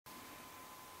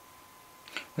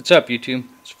What's up, YouTube?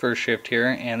 It's First Shift here,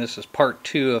 and this is part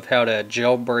 2 of how to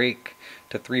jailbreak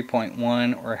to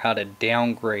 3.1 or how to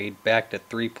downgrade back to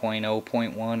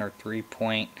 3.0.1 or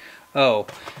 3.0.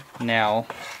 Now,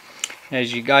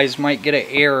 as you guys might get an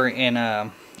error in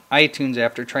iTunes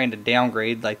after trying to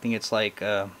downgrade, I think it's like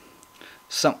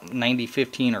something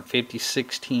 9015 or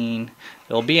 5016.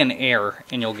 It'll be an error,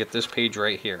 and you'll get this page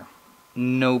right here.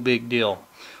 No big deal.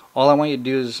 All I want you to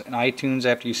do is in iTunes,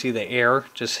 after you see the error,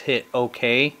 just hit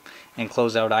OK and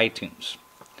close out iTunes.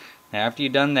 Now after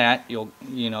you've done that,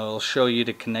 it'll show you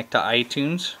to connect to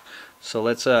iTunes. So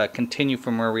let's continue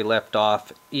from where we left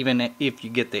off, even if you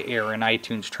get the error in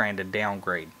iTunes trying to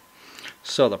downgrade.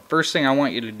 So the first thing I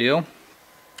want you to do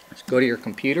is go to your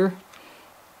computer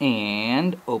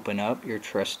and open up your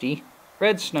trusty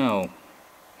Red Snow.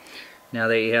 Now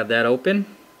that you have that open,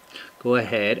 go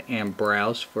ahead and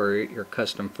browse for your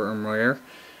custom firmware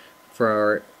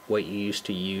for what you used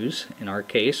to use. In our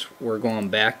case, we're going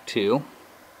back to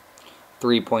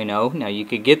 3.0. Now you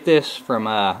could get this from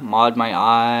Mod My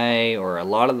Eye, or a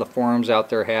lot of the forums out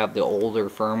there have the older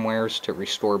firmwares to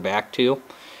restore back to.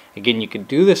 Again, you could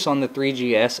do this on the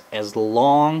 3GS as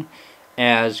long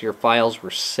as your files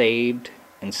were saved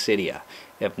in Cydia.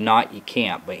 If not, you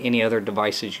can't. But any other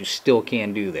devices, you still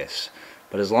can do this.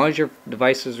 But as long as your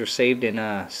devices are saved in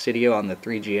Cydia on the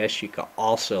 3GS, you can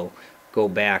also go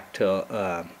back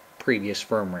to previous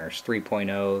firmwares,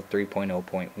 3.0,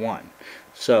 3.0.1.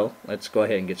 So let's go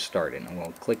ahead and get started. I'm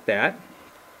going to click that.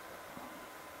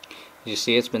 As you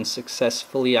see, it's been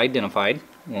successfully identified.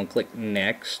 I'm going to click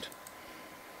Next.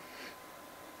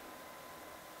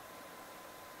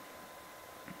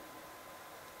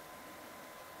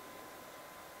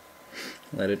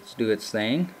 Let it do its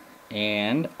thing.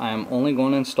 And I'm only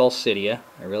going to install Cydia.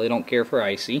 I really don't care for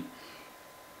Icy.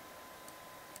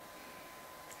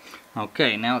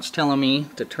 Okay, now it's telling me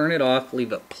to turn it off,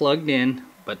 leave it plugged in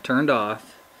but turned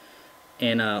off,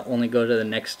 and only go to the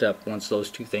next step once those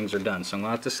two things are done. So I'm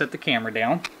going to have to set the camera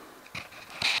down.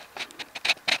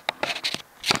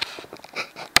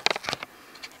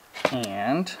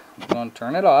 And I'm going to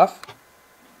turn it off.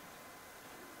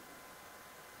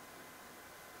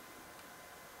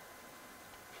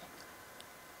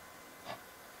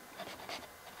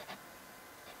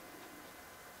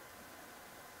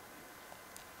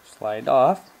 Slide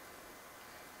off,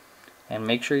 and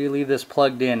make sure you leave this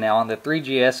plugged in. Now on the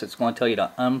 3GS, it's going to tell you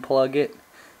to unplug it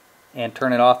and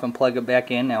turn it off and plug it back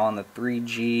in. Now on the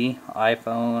 3G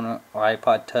iPhone or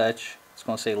iPod Touch, it's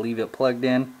going to say leave it plugged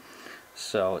in.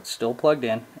 So it's still plugged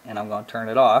in, and I'm going to turn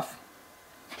it off.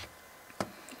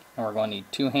 And we're going to need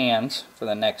two hands for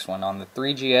the next one. On the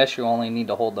 3GS, you only need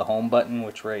to hold the home button,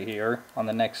 which right here on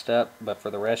the next step, but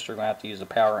for the rest you're going to have to use the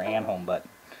power and home button.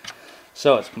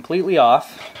 So it's completely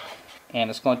off, and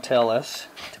it's going to tell us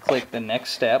to click the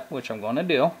next step, which I'm going to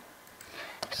do.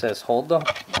 It says hold the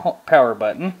power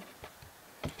button,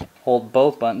 hold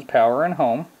both buttons, power and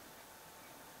home.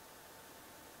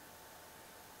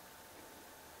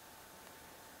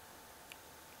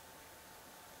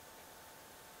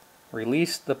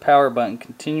 Release the power button,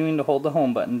 continuing to hold the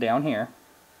home button down here,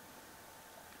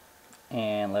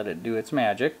 and let it do its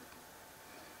magic.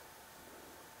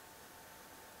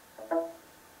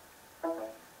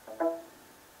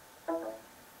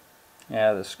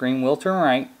 Yeah, the screen will turn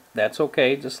right. That's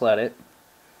okay, just let it.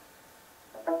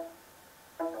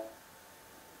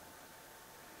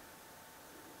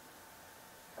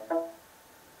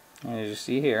 And as you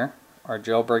see here, our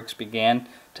jailbreaks began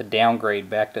to downgrade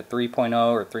back to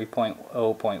 3.0 or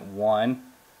 3.0.1.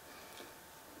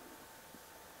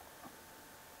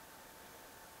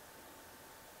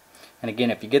 And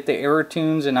again, if you get the error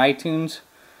tunes in iTunes,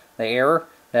 the error,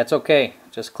 that's okay.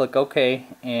 Just click OK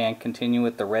and continue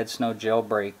with the Red Snow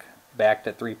jailbreak back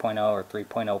to 3.0 or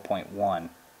 3.0.1.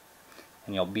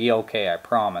 And you'll be okay, I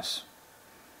promise.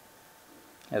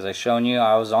 As I shown you,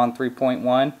 I was on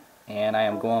 3.1 and I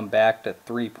am going back to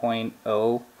 3.0,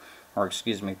 or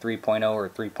excuse me, 3.0 or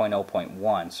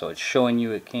 3.0.1. So it's showing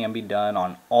you it can be done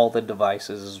on all the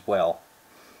devices as well.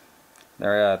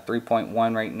 They're at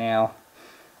 3.1 right now.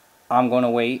 I'm going to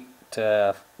wait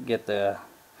to get the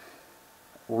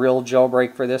real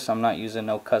jailbreak for this. I'm not using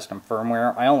no custom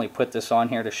firmware. I only put this on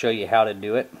here to show you how to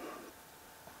do it.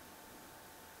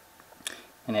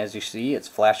 And as you see, it's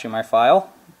flashing my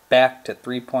file back to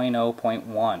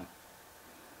 3.0.1.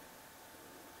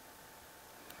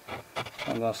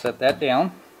 I'm going to set that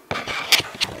down.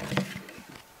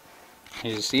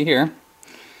 As you see here,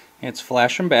 it's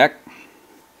flashing back,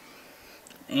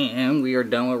 and we are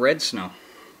done with Red Snow.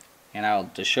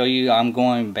 And to show you, I'm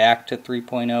going back to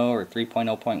 3.0 or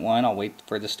 3.0.1. I'll wait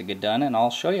for this to get done and I'll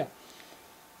show you.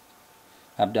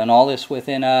 I've done all this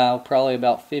within probably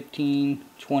about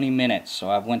 15-20 minutes.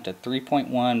 So I've went to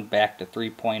 3.1 back to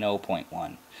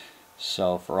 3.0.1.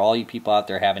 So for all you people out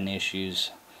there having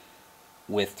issues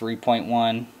with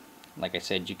 3.1, like I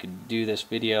said, you could do this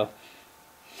video.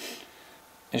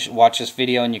 You should watch this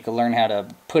video and you can learn how to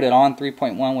put it on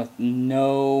 3.1 with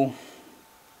no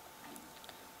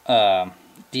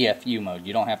DFU mode.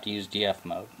 You don't have to use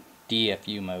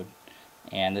DFU mode.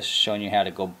 And this is showing you how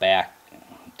to go back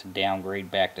to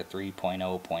downgrade back to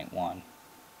 3.0.1.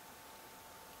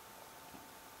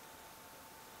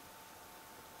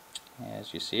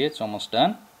 As you see, it's almost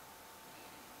done.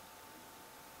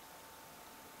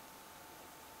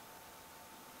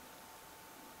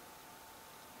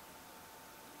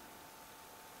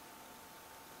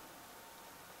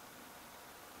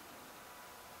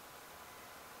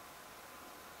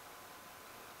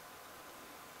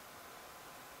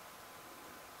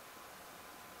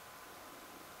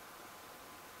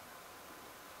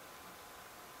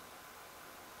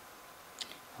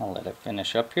 I'll let it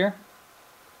finish up here.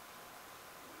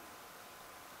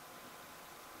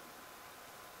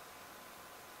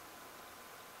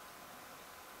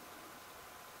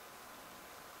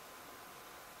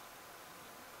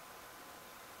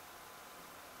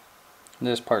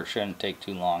 This part shouldn't take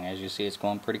too long. As you see, it's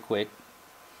going pretty quick.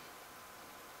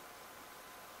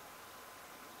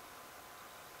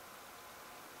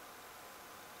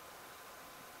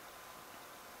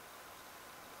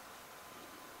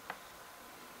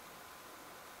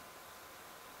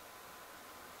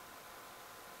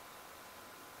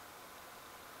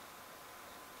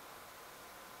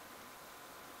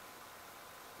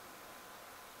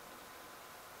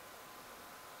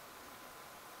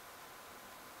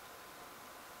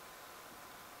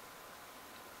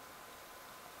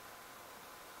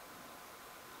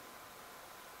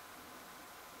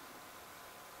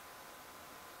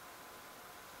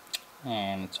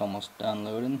 And it's almost done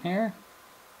loading here.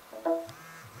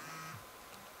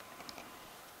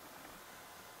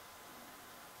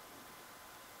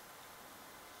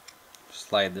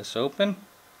 Slide this open.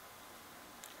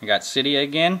 I got Cydia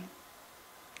again,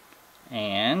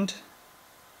 and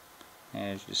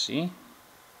as you see,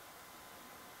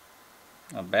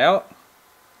 about,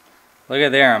 look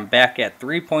at there, I'm back at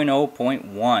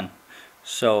 3.0.1.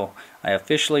 So I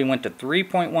officially went to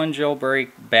 3.1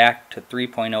 jailbreak back to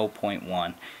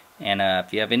 3.0.1. And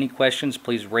if you have any questions,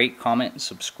 please rate, comment, and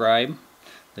subscribe.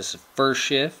 This is first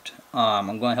shift.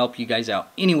 I'm going to help you guys out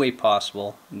any way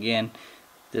possible. Again,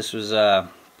 this was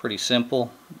pretty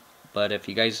simple, but if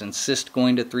you guys insist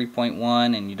going to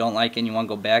 3.1 and you don't like it and you want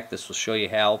to go back, this will show you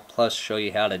how, plus show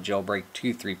you how to jailbreak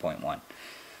to 3.1.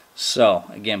 So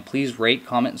again, please rate,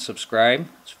 comment, and subscribe.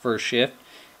 It's first shift,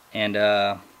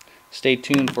 and stay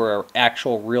tuned for our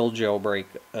actual real jailbreak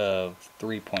of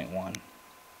 3.1.